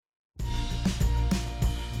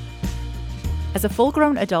As a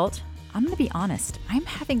full-grown adult, I'm going to be honest, I'm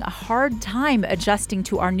having a hard time adjusting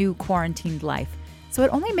to our new quarantined life. So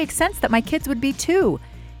it only makes sense that my kids would be too.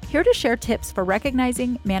 Here to share tips for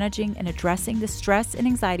recognizing, managing, and addressing the stress and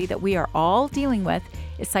anxiety that we are all dealing with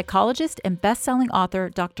is psychologist and best-selling author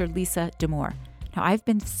Dr. Lisa Damour. Now, I've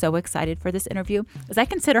been so excited for this interview as I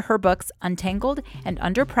consider her books, Untangled and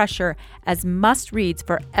Under Pressure, as must-reads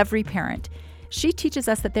for every parent. She teaches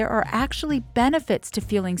us that there are actually benefits to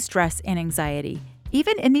feeling stress and anxiety,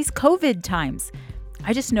 even in these COVID times.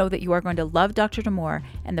 I just know that you are going to love Dr. Damour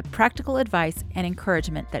and the practical advice and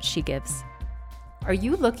encouragement that she gives. Are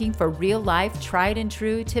you looking for real-life,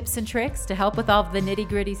 tried-and-true tips and tricks to help with all the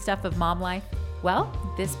nitty-gritty stuff of mom life? Well,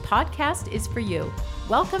 this podcast is for you.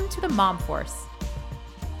 Welcome to the Mom Force.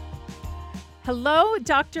 Hello,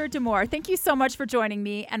 Dr. Damour. Thank you so much for joining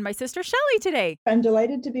me and my sister Shelly today. I'm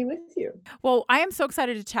delighted to be with you. Well, I am so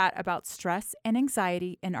excited to chat about stress and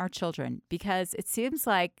anxiety in our children because it seems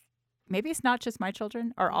like maybe it's not just my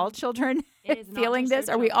children or all children feeling this.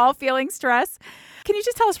 Are we all feeling stress? Can you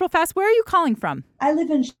just tell us real fast, where are you calling from? I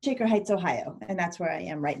live in Shaker Heights, Ohio, and that's where I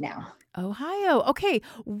am right now. Ohio. Okay.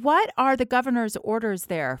 What are the governor's orders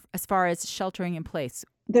there as far as sheltering in place?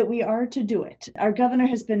 That we are to do it. Our governor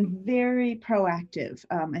has been very proactive.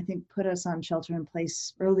 I think put us on shelter in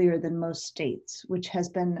place earlier than most states, which has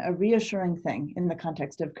been a reassuring thing in the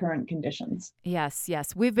context of current conditions. Yes.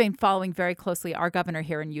 We've been following very closely our governor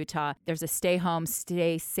here in Utah. There's a stay home,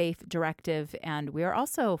 stay safe directive, and we are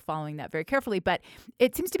also following that very carefully. But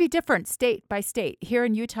it seems to be different state by state. Here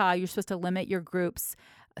in Utah, you're supposed to limit your groups,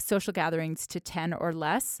 social gatherings to 10 or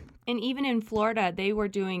less. And even in Florida, they were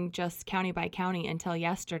doing just county by county until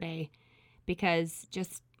yesterday because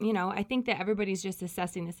I think that everybody's just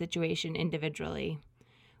assessing the situation individually,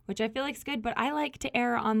 which I feel like is good, but I like to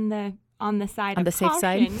err on the side of the safe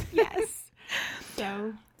caution. Side. Yes.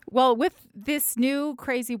 So, well, with this new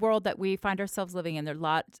crazy world that we find ourselves living in, there are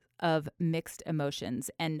lots of mixed emotions.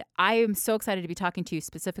 And I am so excited to be talking to you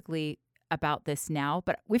specifically about this now,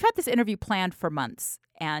 but we've had this interview planned for months,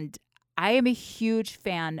 and I am a huge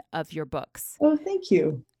fan of your books. Oh, thank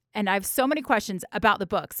you. And I have so many questions about the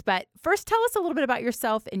books, but first tell us a little bit about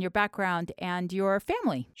yourself and your background and your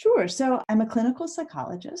family. Sure. So I'm a clinical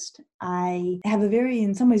psychologist. I have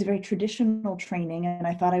in some ways, very traditional training, and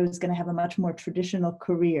I thought I was going to have a much more traditional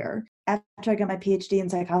career. After I got my PhD in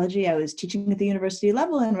psychology, I was teaching at the university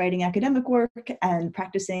level and writing academic work and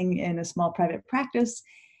practicing in a small private practice.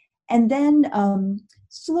 And then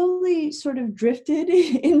slowly sort of drifted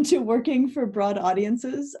into working for broad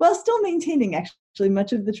audiences while still maintaining actually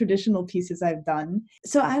much of the traditional pieces I've done.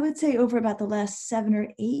 So I would say over about the last 7 or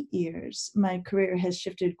 8 years, my career has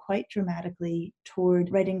shifted quite dramatically toward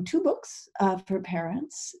writing 2 books for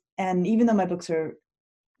parents. And even though my books are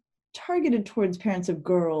targeted towards parents of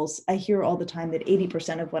girls, I hear all the time that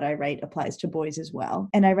 80% of what I write applies to boys as well.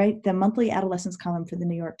 And I write the monthly adolescence column for the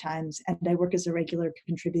New York Times, and I work as a regular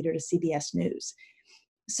contributor to CBS News.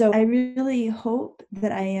 So I really hope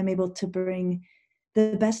that I am able to bring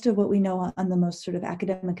the best of what we know on the most sort of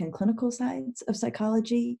academic and clinical sides of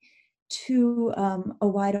psychology to a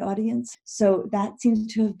wide audience. So that seems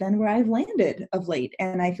to have been where I've landed of late,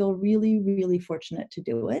 and I feel really, really fortunate to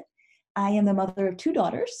do it. I am the mother of 2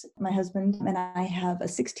 daughters. My husband and I have a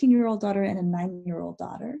 16-year-old daughter and a 9-year-old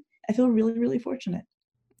daughter. I feel really, really fortunate.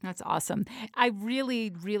 That's awesome. I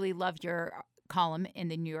really, really love your column in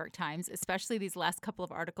the New York Times, especially these last couple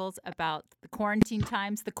of articles about the quarantine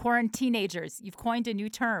times, the quarantinagers. You've coined a new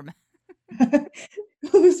term.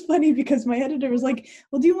 It was funny because my editor was like,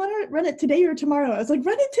 well, do you want to run it today or tomorrow? I was like,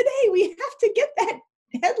 run it today. We have to get that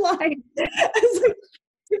headline. I was like,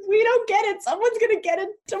 if we don't get it, someone's going to get it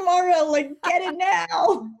tomorrow. Like, get it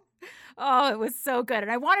now. Oh, it was so good. And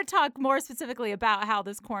I want to talk more specifically about how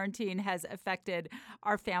this quarantine has affected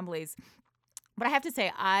our families. But I have to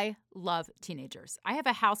say, I love teenagers. I have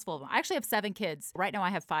a house full of them. I actually have 7 kids. Right now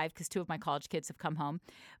I have 5 because 2 of my college kids have come home.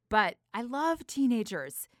 But I love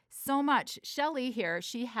teenagers so much. Shelly here,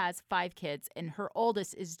 she has 5 kids, and her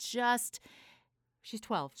oldest is she's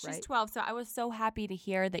 12, right? She's 12. So I was so happy to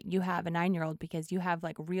hear that you have a 9-year-old because you have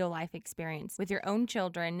like real life experience with your own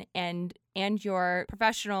children and your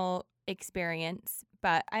professional experience.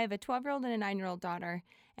 But I have a 12-year-old and a 9-year-old daughter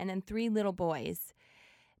and then 3 little boys.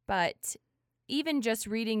 But even just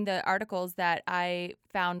reading the articles that I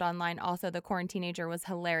found online, also the Quarantinager was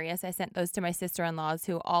hilarious. I sent those to my sister-in-laws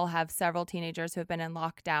who all have several teenagers who have been in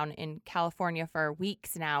lockdown in California for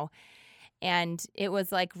weeks now. And it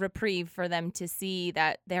was like reprieve for them to see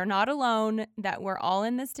that they're not alone, that we're all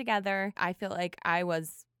in this together. I feel like I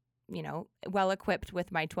was, well equipped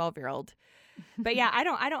with my 12-year-old But yeah, I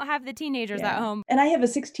don't have the teenagers at home. And I have a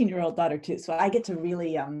 16-year-old daughter too, so I get to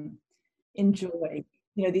really enjoy,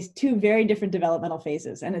 these two very different developmental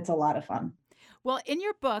phases, and it's a lot of fun. Well, in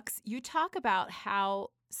your books, you talk about how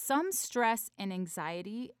some stress and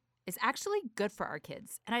anxiety is actually good for our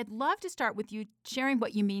kids. And I'd love to start with you sharing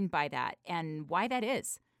what you mean by that and why that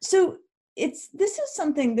is. So this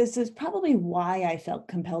is probably why I felt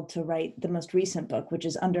compelled to write the most recent book, which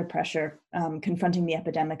is Under Pressure, Confronting the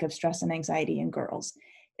Epidemic of Stress and Anxiety in Girls,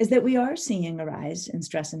 is that we are seeing a rise in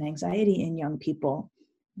stress and anxiety in young people.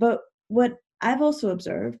 But what I've also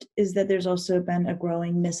observed is that there's also been a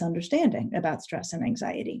growing misunderstanding about stress and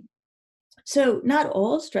anxiety. So not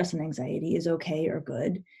all stress and anxiety is okay or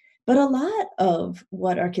good, but a lot of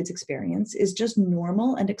what our kids experience is just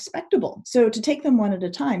normal and expectable. So to take them one at a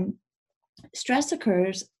time, stress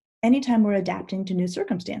occurs anytime we're adapting to new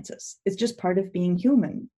circumstances. It's just part of being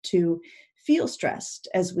human to feel stressed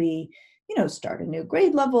as we, start a new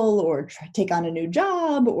grade level or take on a new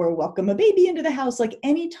job or welcome a baby into the house. Like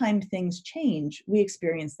anytime things change, we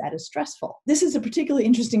experience that as stressful. This is a particularly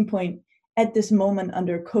interesting point at this moment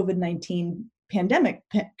under COVID-19 pandemic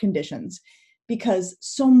conditions, because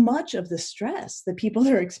so much of the stress that people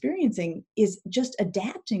are experiencing is just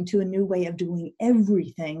adapting to a new way of doing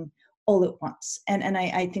everything all at once. And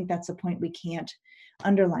I think that's a point we can't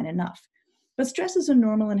underline enough. But stress is a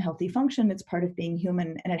normal and healthy function. It's part of being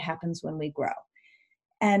human, and it happens when we grow.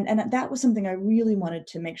 And that was something I really wanted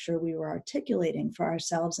to make sure we were articulating for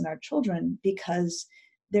ourselves and our children, because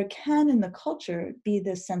there can in the culture be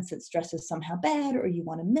this sense that stress is somehow bad, or you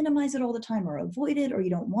want to minimize it all the time or avoid it, or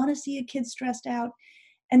you don't want to see a kid stressed out.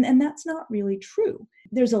 And that's not really true.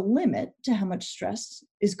 There's a limit to how much stress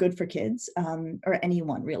is good for kids, or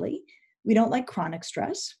anyone really. We don't like chronic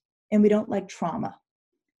stress, and we don't like trauma.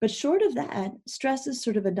 But short of that, stress is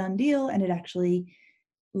sort of a done deal, and it actually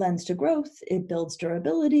lends to growth. It builds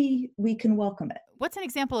durability. We can welcome it. What's an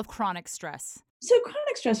example of chronic stress? So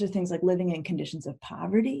chronic stress are things like living in conditions of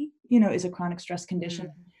poverty, is a chronic stress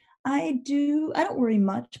condition. I don't worry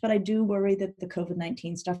much, but I do worry that the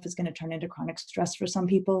COVID-19 stuff is going to turn into chronic stress for some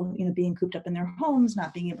people, being cooped up in their homes,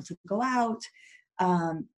 not being able to go out,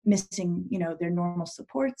 missing, their normal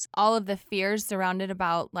supports. All of the fears surrounded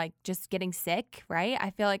about like just getting sick, right?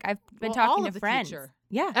 I feel like I've been talking to friends. Future.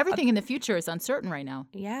 Yeah. Everything in the future is uncertain right now.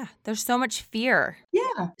 Yeah. There's so much fear.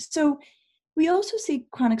 Yeah. So we also see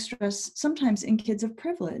chronic stress sometimes in kids of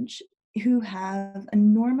privilege who have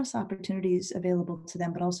enormous opportunities available to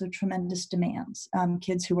them, but also tremendous demands.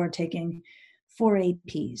 Kids who are taking 4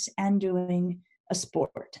 APs and doing a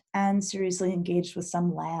sport and seriously engaged with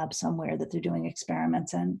some lab somewhere that they're doing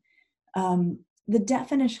experiments in. The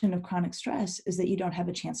definition of chronic stress is that you don't have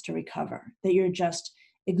a chance to recover, that you're just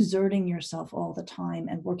exerting yourself all the time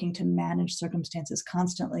and working to manage circumstances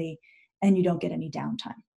constantly, and you don't get any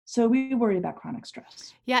downtime. So we worry about chronic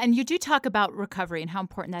stress. Yeah, and you do talk about recovery and how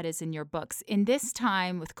important that is in your books. In this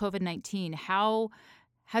time with COVID-19, how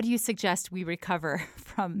do you suggest we recover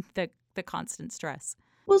from the constant stress?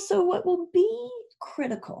 Well, so what will be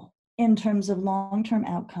critical in terms of long-term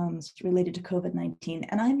outcomes related to COVID-19,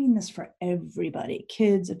 and I mean this for everybody,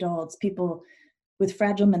 kids, adults, people with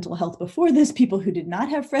fragile mental health before this, people who did not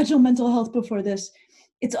have fragile mental health before this,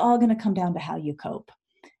 it's all going to come down to how you cope.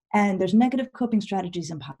 And there's negative coping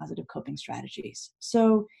strategies and positive coping strategies.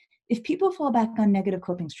 So if people fall back on negative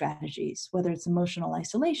coping strategies, whether it's emotional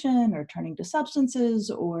isolation or turning to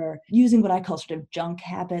substances or using what I call sort of junk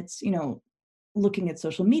habits, looking at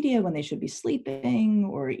social media when they should be sleeping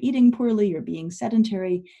or eating poorly or being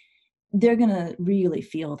sedentary, they're going to really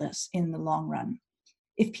feel this in the long run.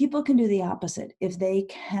 If people can do the opposite, if they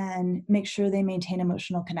can make sure they maintain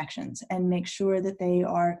emotional connections and make sure that they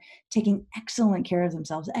are taking excellent care of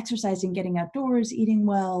themselves, exercising, getting outdoors, eating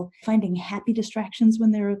well, finding happy distractions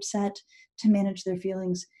when they're upset to manage their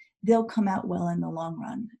feelings, they'll come out well in the long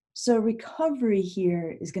run. So recovery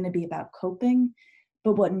here is going to be about coping,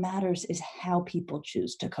 but what matters is how people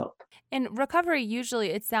choose to cope. In recovery, usually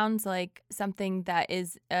it sounds like something that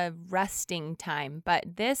is a resting time, but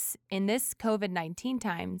in this COVID-19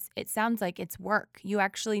 times, it sounds like it's work. You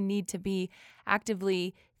actually need to be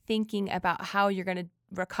actively thinking about how you're going to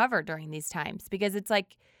recover during these times, because it's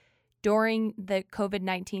like during the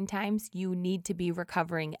COVID-19 times, you need to be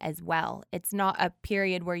recovering as well. It's not a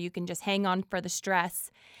period where you can just hang on for the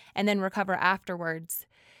stress and then recover afterwards.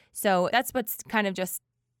 So that's what's kind of just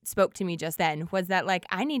spoke to me just then, was that like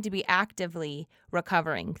I need to be actively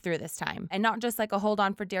recovering through this time and not just like a hold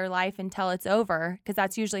on for dear life until it's over, because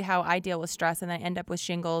that's usually how I deal with stress, and then I end up with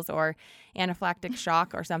shingles or anaphylactic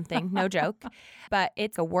shock or something. No joke. But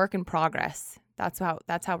it's a work in progress. That's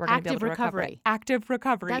how we're going to be able to recover. Active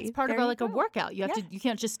recovery. That's part of a workout. You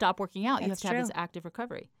can't just stop working out. You have to have this active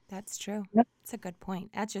recovery. That's true. Yep. That's a good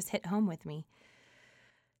point. That just hit home with me.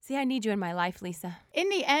 See, I need you in my life, Lisa. In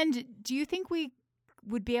the end, do you think we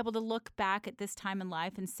would be able to look back at this time in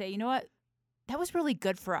life and say, you know what, that was really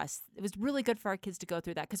good for us. It was really good for our kids to go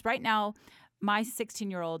through that. Because right now, my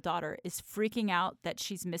 16-year-old daughter is freaking out that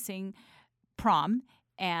she's missing prom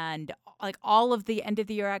and like all of the end of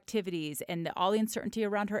the year activities and all the uncertainty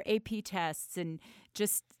around her AP tests and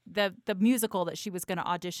just the musical that she was going to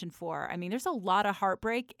audition for. I mean, there's a lot of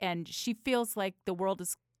heartbreak, and she feels like the world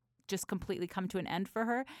has just completely come to an end for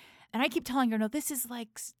her. And I keep telling her, no, this is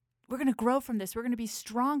like, we're going to grow from this. We're going to be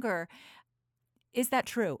stronger. Is that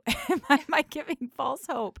true? Am I giving false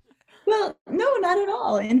hope? Well, no, not at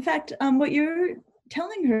all. In fact, what you're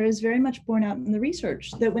telling her is very much borne out in the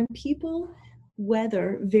research, that when people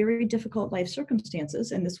weather very difficult life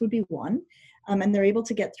circumstances, and this would be one, and they're able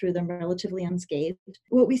to get through them relatively unscathed,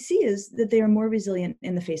 what we see is that they are more resilient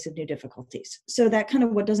in the face of new difficulties. So that kind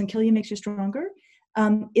of what doesn't kill you makes you stronger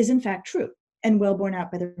is in fact true and well borne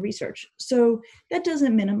out by the research. So that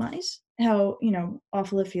doesn't minimize how,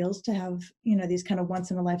 awful it feels to have, these kind of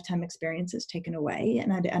once in a lifetime experiences taken away.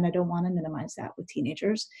 And I don't want to minimize that with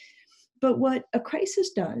teenagers. But what a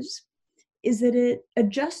crisis does is that it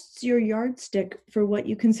adjusts your yardstick for what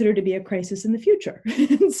you consider to be a crisis in the future.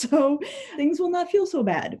 And so things will not feel so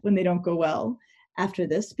bad when they don't go well after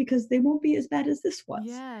this, because they won't be as bad as this was.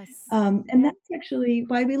 Yes. And that's actually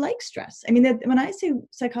why we like stress. I mean, when I say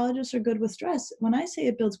psychologists are good with stress, when I say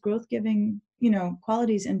it builds growth-giving,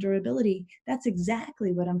 qualities and durability, that's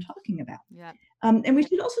exactly what I'm talking about. Yeah. And we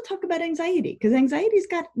should also talk about anxiety, because anxiety's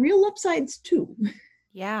got real upsides too.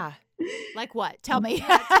 Yeah. Like what? Tell me.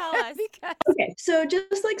 Yeah, tell us. Okay, so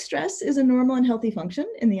just like stress is a normal and healthy function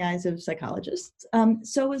in the eyes of psychologists,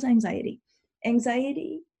 so is anxiety.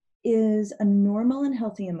 Anxiety is a normal and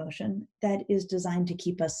healthy emotion that is designed to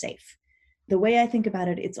keep us safe. The way I think about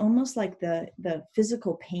it, it's almost like the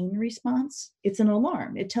physical pain response. It's an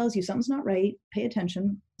alarm. It tells you something's not right, pay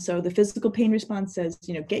attention. So the physical pain response says,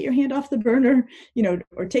 get your hand off the burner,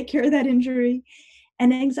 or take care of that injury.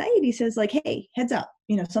 And anxiety says like, hey, heads up,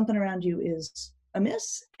 something around you is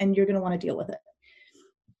amiss and you're going to want to deal with it.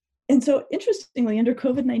 And so interestingly, under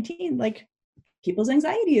COVID-19, like people's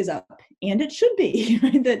anxiety is up, and it should be,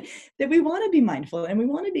 right? That we want to be mindful and we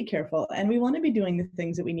want to be careful and we want to be doing the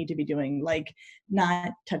things that we need to be doing, like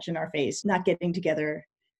not touching our face, not getting together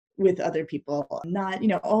with other people, not,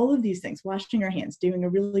 all of these things, washing our hands, doing a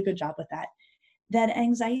really good job with that. That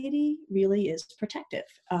anxiety really is protective.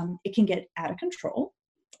 It can get out of control.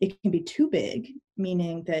 It can be too big,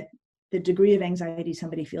 meaning that the degree of anxiety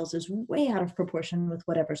somebody feels is way out of proportion with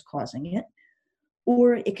whatever's causing it.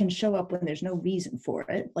 Or it can show up when there's no reason for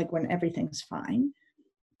it, like when everything's fine.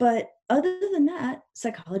 But other than that,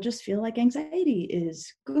 psychologists feel like anxiety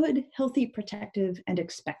is good, healthy, protective, and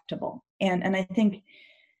expectable. And I think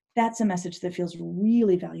that's a message that feels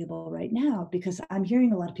really valuable right now, because I'm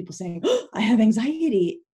hearing a lot of people saying, oh, I have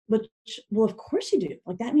anxiety, which, well, of course you do.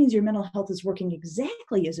 Like that means your mental health is working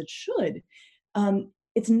exactly as it should.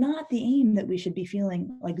 It's not the aim that we should be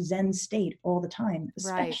feeling like Zen state all the time,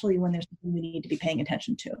 especially when there's something we need to be paying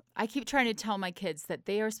attention to. I keep trying to tell my kids that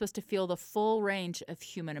they are supposed to feel the full range of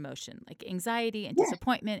human emotion, like anxiety and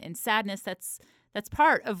disappointment and sadness. That's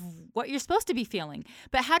part of what you're supposed to be feeling.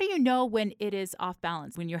 But how do you know when it is off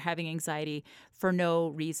balance, when you're having anxiety for no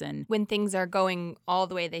reason? When things are going all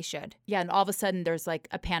the way they should. Yeah, and all of a sudden there's like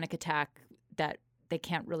a panic attack that they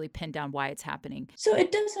can't really pin down why it's happening. So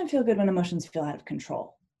it doesn't feel good when emotions feel out of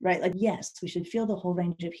control, right? Like, yes, we should feel the whole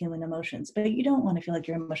range of human emotions, but you don't want to feel like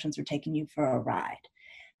your emotions are taking you for a ride.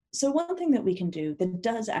 So one thing that we can do that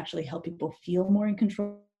does actually help people feel more in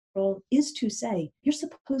control is to say, you're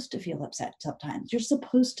supposed to feel upset sometimes. You're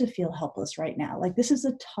supposed to feel helpless right now. Like this is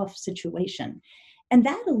a tough situation. And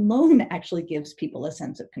that alone actually gives people a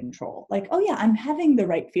sense of control. Like, oh yeah, I'm having the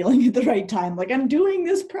right feeling at the right time. Like I'm doing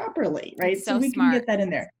this properly, right? So we smart. can get that in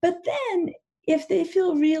there. But then if they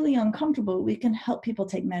feel really uncomfortable, we can help people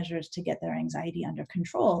take measures to get their anxiety under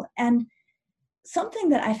control. And something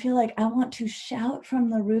that I feel like I want to shout from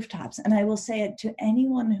the rooftops, and I will say it to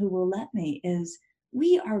anyone who will let me, is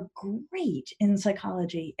we are great in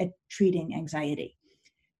psychology at treating anxiety.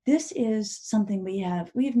 This is something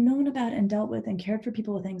we've known about and dealt with and cared for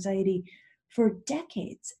people with anxiety for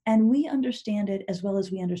decades, and we understand it as well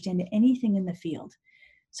as we understand anything in the field.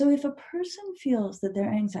 So if a person feels that their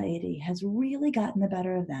anxiety has really gotten the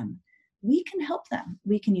better of them, we can help them.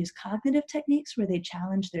 We can use cognitive techniques where they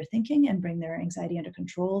challenge their thinking and bring their anxiety under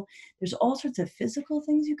control. There's all sorts of physical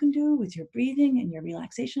things you can do with your breathing and your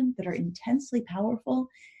relaxation that are intensely powerful.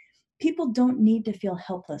 People don't need to feel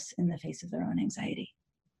helpless in the face of their own anxiety.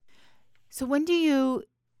 So when do you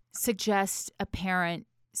suggest a parent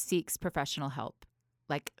seeks professional help,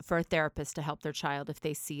 like for a therapist to help their child if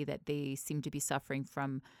they see that they seem to be suffering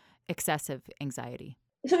from excessive anxiety?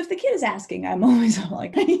 So if the kid is asking, I'm always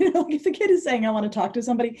like, if the kid is saying, I want to talk to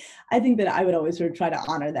somebody, I think that I would always sort of try to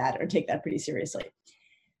honor that or take that pretty seriously.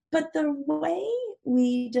 But the way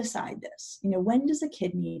we decide this, when does a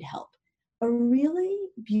kid need help? A really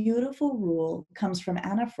beautiful rule comes from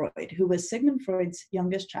Anna Freud, who was Sigmund Freud's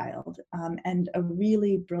youngest child, and a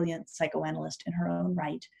really brilliant psychoanalyst in her own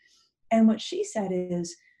right. And what she said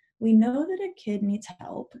is, we know that a kid needs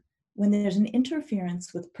help when there's an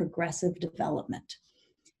interference with progressive development.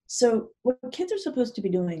 So what kids are supposed to be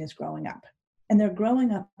doing is growing up. And they're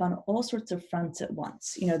growing up on all sorts of fronts at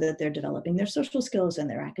once, that they're developing their social skills and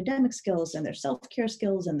their academic skills and their self-care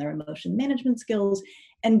skills and their emotion management skills,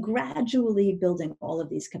 and gradually building all of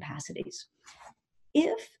these capacities.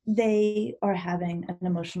 If they are having an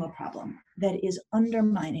emotional problem that is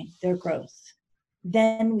undermining their growth,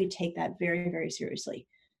 then we take that very, very seriously.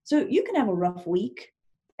 So you can have a rough week,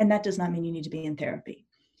 and that does not mean you need to be in therapy.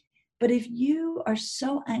 But if you are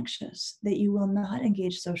so anxious that you will not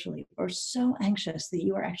engage socially, or so anxious that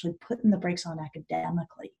you are actually putting the brakes on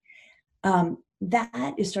academically,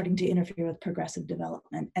 that is starting to interfere with progressive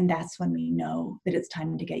development. And that's when we know that it's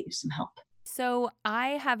time to get you some help. So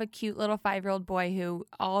I have a cute little 5-year-old boy who,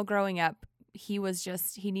 all growing up, he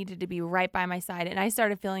needed to be right by my side. And I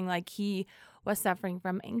started feeling like he was suffering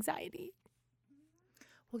from anxiety.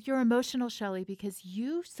 Well, you're emotional, Shelley, because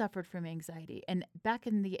you suffered from anxiety. And back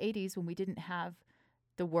in the 80s, when we didn't have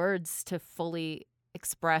the words to fully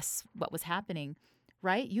express what was happening,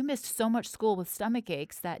 right? You missed so much school with stomach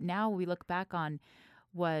aches that now we look back on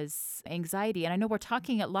was anxiety. And I know we're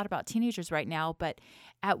talking a lot about teenagers right now, but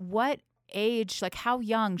at what age, like how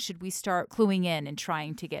young should we start cluing in and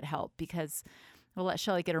trying to get help? Because we'll let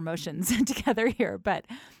Shelley get her emotions together here, but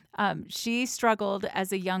she struggled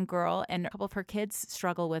as a young girl, and a couple of her kids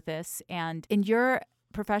struggle with this. And in your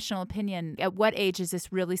professional opinion, at what age is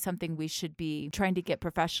this really something we should be trying to get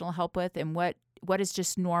professional help with? And what is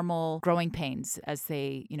just normal growing pains as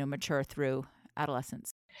they, mature through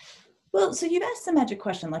adolescence? Well, so you've asked the magic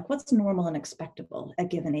question, like what's normal and expectable at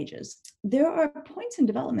given ages? There are points in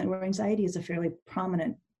development where anxiety is a fairly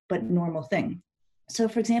prominent but normal thing. So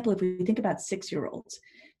for example, if we think about 6-year-olds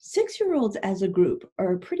as a group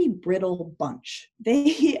are a pretty brittle bunch.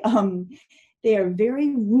 They are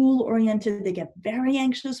very rule oriented. They get very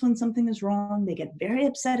anxious when something is wrong. They get very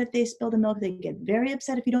upset if they spill the milk. They get very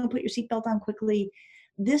upset if you don't put your seatbelt on quickly.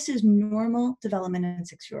 This is normal development in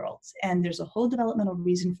 6-year-olds. And there's a whole developmental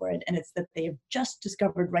reason for it. And it's that they have just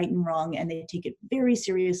discovered right and wrong, and they take it very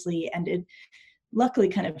seriously. And it luckily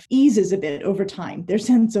kind of eases a bit over time, their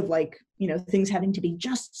sense of things having to be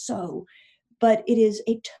just so. But it is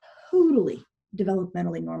a totally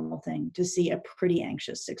developmentally normal thing to see a pretty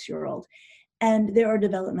anxious 6-year-old. And there are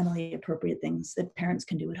developmentally appropriate things that parents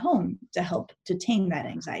can do at home to help to tame that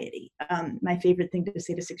anxiety. My favorite thing to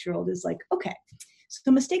say to 6-year-old is like, okay,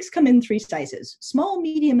 so mistakes come in 3 sizes: small,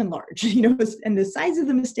 medium, and large, and the size of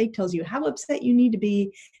the mistake tells you how upset you need to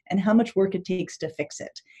be and how much work it takes to fix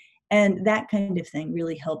it. And that kind of thing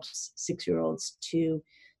really helps 6-year-olds to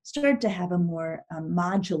start to have a more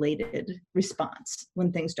modulated response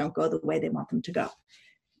when things don't go the way they want them to go.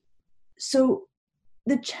 So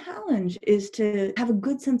the challenge is to have a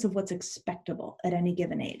good sense of what's expectable at any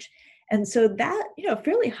given age. And so that,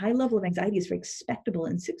 fairly high level of anxiety is very expectable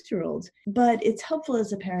in 6-year-olds, but it's helpful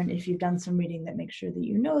as a parent if you've done some reading that makes sure that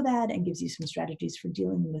you know that and gives you some strategies for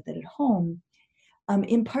dealing with it at home.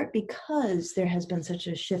 In part because there has been such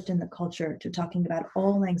a shift in the culture to talking about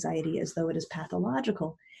all anxiety as though it is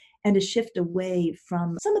pathological, and a shift away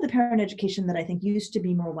from some of the parent education that I think used to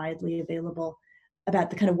be more widely available about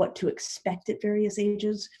the kind of what to expect at various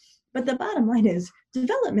ages. But the bottom line is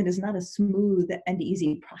development is not a smooth and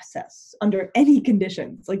easy process under any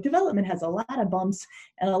conditions. Like development has a lot of bumps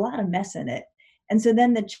and a lot of mess in it. And so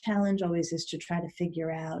then the challenge always is to try to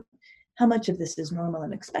figure out how much of this is normal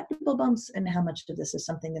and expectable bumps and how much of this is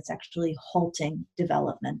something that's actually halting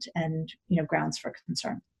development and, grounds for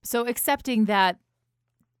concern. So accepting that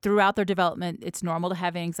throughout their development, it's normal to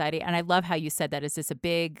have anxiety. And I love how you said that. Is this a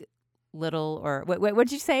big, little, or what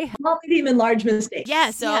did you say? Small, medium, and large mistakes.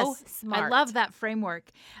 Yes, smart. I love that framework.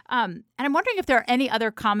 And I'm wondering if there are any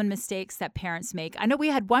other common mistakes that parents make. I know we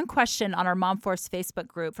had one question on our Mom Force Facebook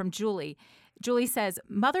group from Julie. Julie says,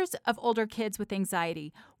 mothers of older kids with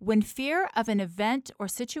anxiety, when fear of an event or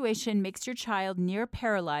situation makes your child near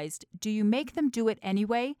paralyzed, do you make them do it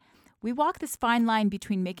anyway? We walk this fine line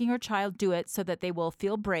between making our child do it so that they will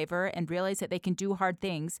feel braver and realize that they can do hard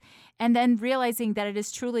things, and then realizing that it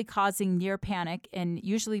is truly causing near panic and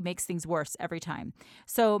usually makes things worse every time.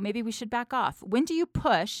 So maybe we should back off. When do you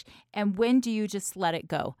push and when do you just let it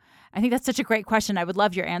go? I think that's such a great question. I would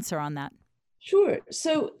love your answer on that. Sure.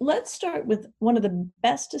 So let's start with one of the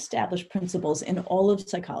best established principles in all of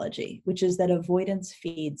psychology, which is that avoidance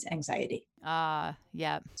feeds anxiety.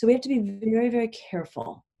 Yeah. So we have to be very, very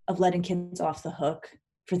careful of letting kids off the hook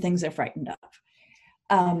for things they're frightened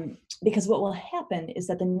of. Because what will happen is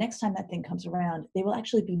that the next time that thing comes around, they will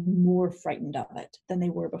actually be more frightened of it than they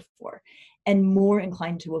were before and more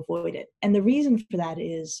inclined to avoid it. And the reason for that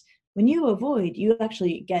is when you avoid, you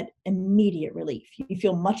actually get immediate relief. You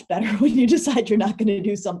feel much better when you decide you're not going to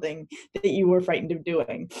do something that you were frightened of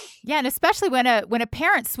doing. Yeah, and especially when a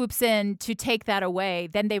parent swoops in to take that away,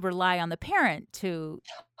 then they rely on the parent to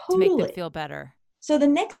make them feel better. So the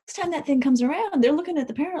next time that thing comes around, they're looking at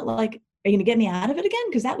the parent like, are you going to get me out of it again?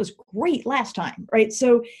 Because that was great last time, right?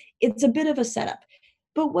 So it's a bit of a setup.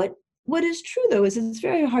 But what is true, though, is it's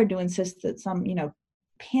very hard to insist that some,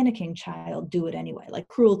 panicking child do it anyway. Like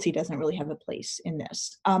cruelty doesn't really have a place in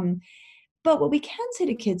this. But what we can say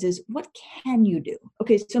to kids is, what can you do?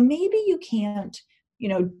 Okay, so maybe you can't,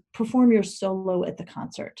 perform your solo at the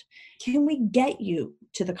concert. Can we get you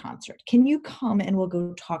to the concert? Can you come and we'll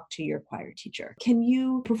go talk to your choir teacher? Can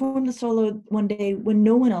you perform the solo one day when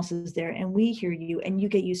no one else is there and we hear you and you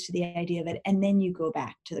get used to the idea of it and then you go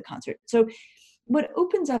back to the concert? So what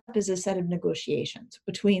opens up is a set of negotiations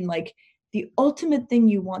between like the ultimate thing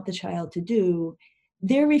you want the child to do,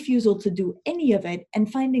 their refusal to do any of it,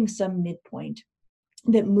 and finding some midpoint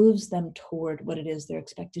that moves them toward what it is they're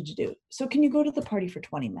expected to do. So can you go to the party for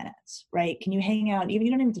 20 minutes, right? Can you hang out? Even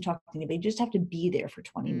you don't even have to talk to anybody, you just have to be there for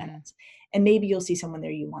 20 minutes. And maybe you'll see someone there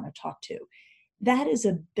you want to talk to. That is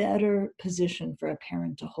a better position for a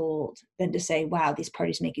parent to hold than to say, wow, these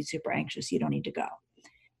parties make you super anxious, you don't need to go.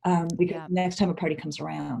 Because next time a party comes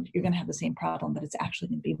around, you're going to have the same problem, but it's actually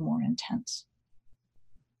going to be more intense.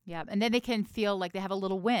 Yeah. And then they can feel like they have a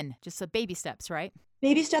little win, just the baby steps, right?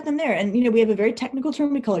 Baby step them there. And, we have a very technical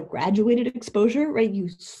term. We call it graduated exposure, right? You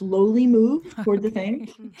slowly move toward the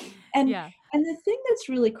thing. And the thing that's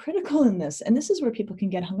really critical in this, and this is where people can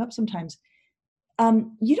get hung up sometimes,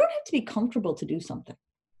 you don't have to be comfortable to do something.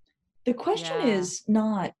 The question is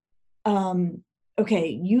not,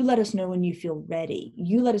 okay, you let us know when you feel ready.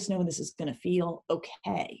 You let us know when this is going to feel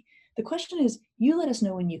okay. The question is, you let us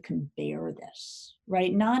know when you can bear this,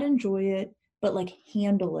 right? Not enjoy it, but like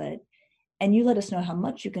handle it. And you let us know how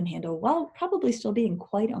much you can handle while probably still being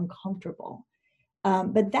quite uncomfortable.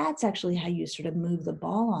 But that's actually how you sort of move the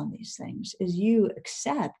ball on these things, is you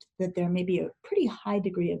accept that there may be a pretty high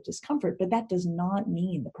degree of discomfort, but that does not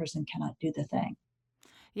mean the person cannot do the thing.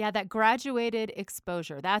 Yeah, that graduated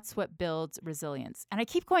exposure, that's what builds resilience. And I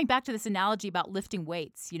keep going back to this analogy about lifting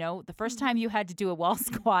weights. The first time you had to do a wall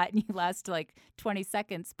squat and you last like 20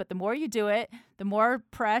 seconds, but the more you do it, the more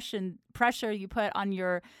pressure you put on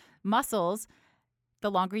your muscles, the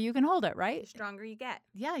longer you can hold it, right? The stronger you get.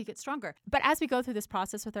 Yeah, you get stronger. But as we go through this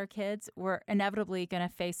process with our kids, we're inevitably going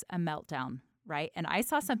to face a meltdown, right? And I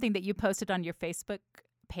saw something that you posted on your Facebook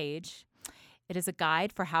page. It is a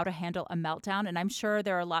guide for how to handle a meltdown. And I'm sure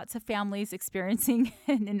there are lots of families experiencing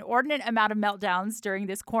an inordinate amount of meltdowns during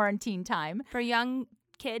this quarantine time. For young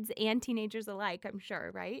kids and teenagers alike, I'm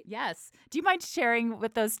sure, right? Yes. Do you mind sharing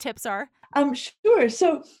what those tips are? Sure.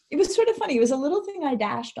 So it was sort of funny. It was a little thing I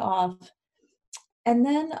dashed off. And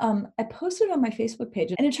then I posted it on my Facebook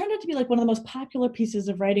page, and it turned out to be like one of the most popular pieces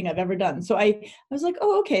of writing I've ever done. So I was like,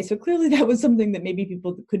 oh, okay. So clearly that was something that maybe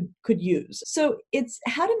people could use. So it's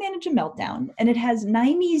how to manage a meltdown, and it has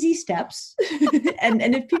 9 easy steps. and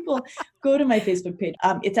if people go to my Facebook page,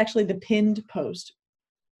 it's actually the pinned post.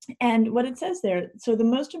 And what it says there, so the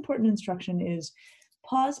most important instruction is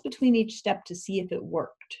pause between each step to see if it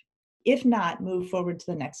worked. If not, move forward to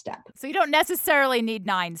the next step. So you don't necessarily need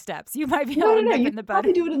 9 steps. You might be able to nip in the bud.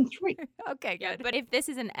 Probably do it in 3. Okay, good. But if this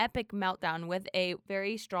is an epic meltdown with a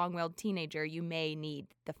very strong-willed teenager, you may need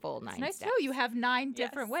the full 9 nice steps. Too. You have 9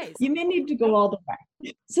 different ways. You may need to go all the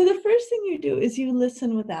way. So the first thing you do is you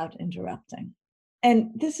listen without interrupting. And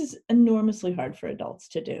this is enormously hard for adults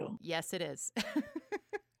to do. Yes, it is.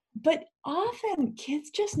 But often kids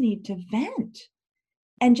just need to vent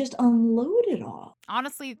and just unload it all.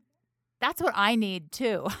 Honestly, that's what I need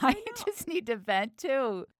too. I just need to vent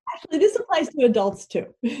too. Actually, this applies to adults too.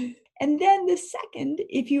 And then the second,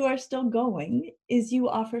 if you are still going, is you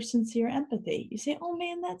offer sincere empathy. You say, oh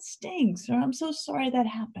man, that stinks, or I'm so sorry that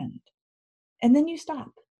happened. And then you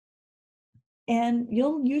stop. And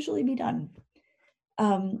you'll usually be done.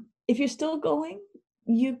 If you're still going,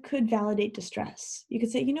 you could validate distress. You could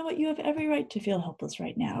say, you know what, you have every right to feel helpless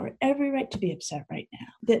right now, or every right to be upset right now.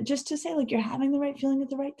 That just to say, like, you're having the right feeling at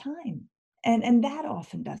the right time. And that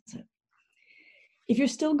often does it. If you're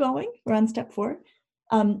still going, we're on step 4,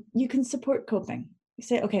 you can support coping. You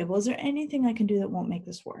say, okay, well, is there anything I can do that won't make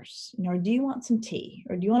this worse? Or do you want some tea?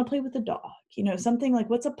 Or do you want to play with the dog? Something like,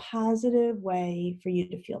 what's a positive way for you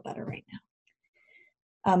to feel better right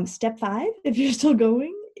now? Step 5, if you're still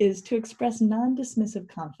going, is to express non-dismissive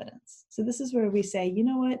confidence. So this is where we say, you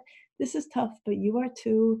know what, this is tough, but you are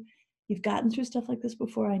too. You've gotten through stuff like this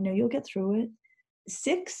before. I know you'll get through it.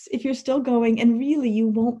 6, if you're still going, and really you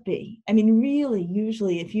won't be. I mean, really,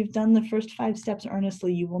 usually, if you've done the first 5 steps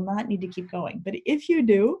earnestly, you will not need to keep going. But if you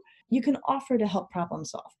do, you can offer to help problem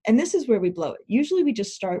solve. And this is where we blow it. Usually we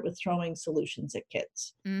just start with throwing solutions at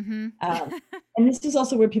kids. Mm-hmm. And this is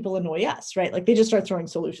also where people annoy us, right? Like they just start throwing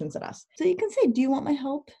solutions at us. So you can say, do you want my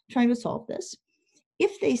help trying to solve this?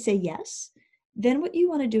 If they say yes, then what you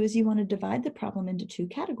want to do is you want to divide the problem into 2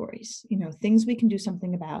 categories, things we can do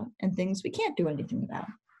something about and things we can't do anything about.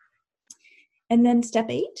 And then step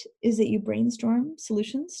 8 is that you brainstorm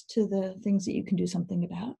solutions to the things that you can do something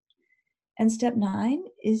about. And step 9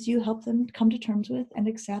 is you help them come to terms with and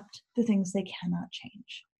accept the things they cannot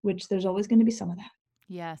change, which there's always going to be some of that.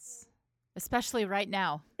 Yes. Especially right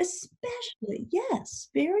now. Especially, yes,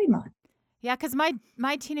 very much. Yeah, because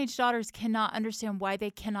my teenage daughters cannot understand why they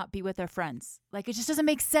cannot be with their friends. Like, it just doesn't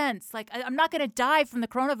make sense. Like, I'm not going to die from the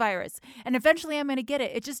coronavirus, and eventually I'm going to get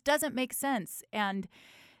it. It just doesn't make sense. And,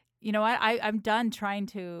 I'm done trying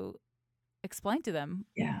to explain to them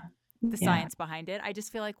the science behind it. I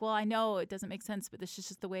just feel like, well, I know it doesn't make sense, but this is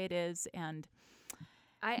just the way it is. And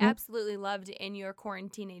I absolutely loved in your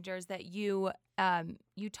quarantinagers that you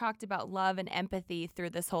talked about love and empathy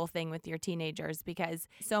through this whole thing with your teenagers, because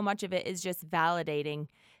so much of it is just validating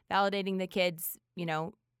the kids,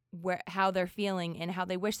 how they're feeling and how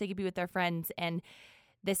they wish they could be with their friends. And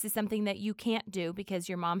this is something that you can't do because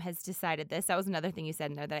your mom has decided this. That was another thing you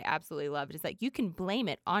said in there that I absolutely loved, is like you can blame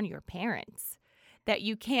it on your parents that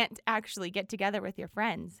you can't actually get together with your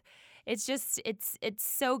friends. It's just, it's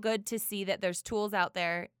so good to see that there's tools out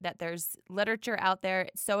there, that there's literature out there.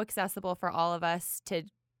 It's so accessible for all of us to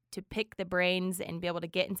pick the brains and be able to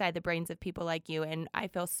get inside the brains of people like you. And I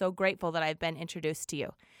feel so grateful that I've been introduced to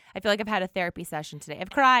you. I feel like I've had a therapy session today. I've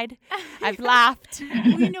cried. I've laughed.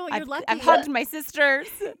 Well, you're lucky. I've hugged my sisters.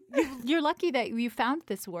 You're lucky that you found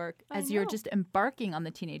this work as you're just embarking on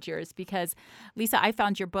the teenage years, because, Lisa, I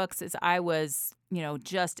found your books as I was,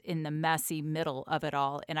 just in the messy middle of it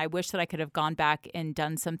all. And I wish that I could have gone back and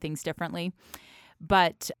done some things differently.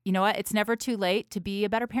 But you know what? It's never too late to be a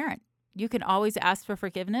better parent. You can always ask for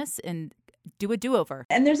forgiveness and do a do-over.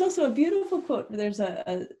 And there's also a beautiful quote. There's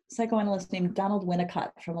a psychoanalyst named Donald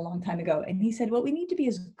Winnicott from a long time ago. And he said, what we need to be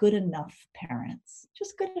is good enough parents.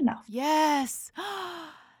 Just good enough. Yes.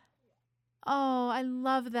 Oh, I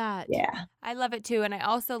love that. Yeah. I love it too. And I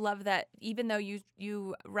also love that even though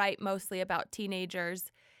you write mostly about teenagers,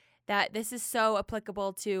 that this is so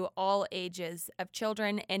applicable to all ages of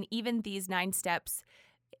children. And even these 9 steps,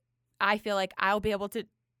 I feel like I'll be able to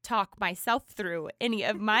talk myself through any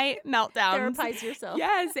of my meltdowns. Therapize yourself.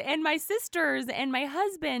 Yes, and my sisters and my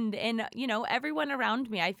husband and, everyone around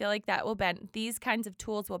me. I feel like these kinds of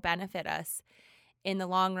tools will benefit us in the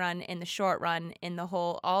long run, in the short run, in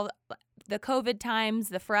all the COVID times,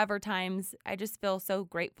 the forever times. I just feel so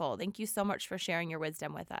grateful. Thank you so much for sharing your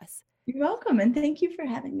wisdom with us. You're welcome. And thank you for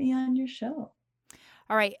having me on your show.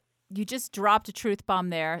 All right. You just dropped a truth bomb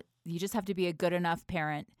there. You just have to be a good enough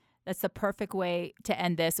parent. That's the perfect way to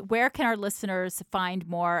end this. Where can our listeners find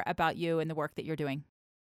more about you and the work that you're doing?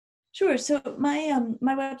 Sure. So my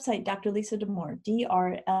website, Dr. Lisa Damour,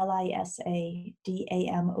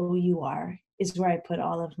 DrLisaDamour, is where I put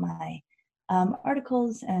all of my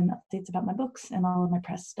articles and updates about my books and all of my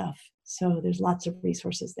press stuff. So there's lots of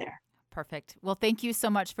resources there. Perfect. Well, thank you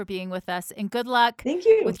so much for being with us, and good luck Thank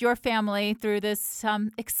you. with your family through this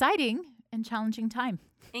exciting and challenging time.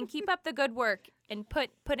 And keep up the good work and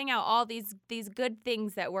putting out all these good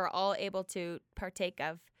things that we're all able to partake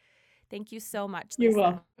of. Thank you so much, Lisa. You're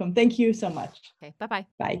welcome. Thank you so much. Okay, bye-bye.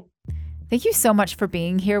 Bye. Thank you so much for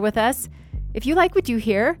being here with us. If you like what you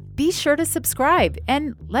hear, be sure to subscribe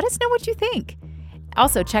and let us know what you think.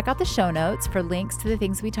 Also, check out the show notes for links to the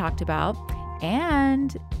things we talked about,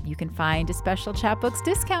 and you can find a special Chatbooks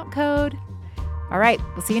discount code. All right,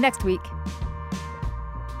 we'll see you next week.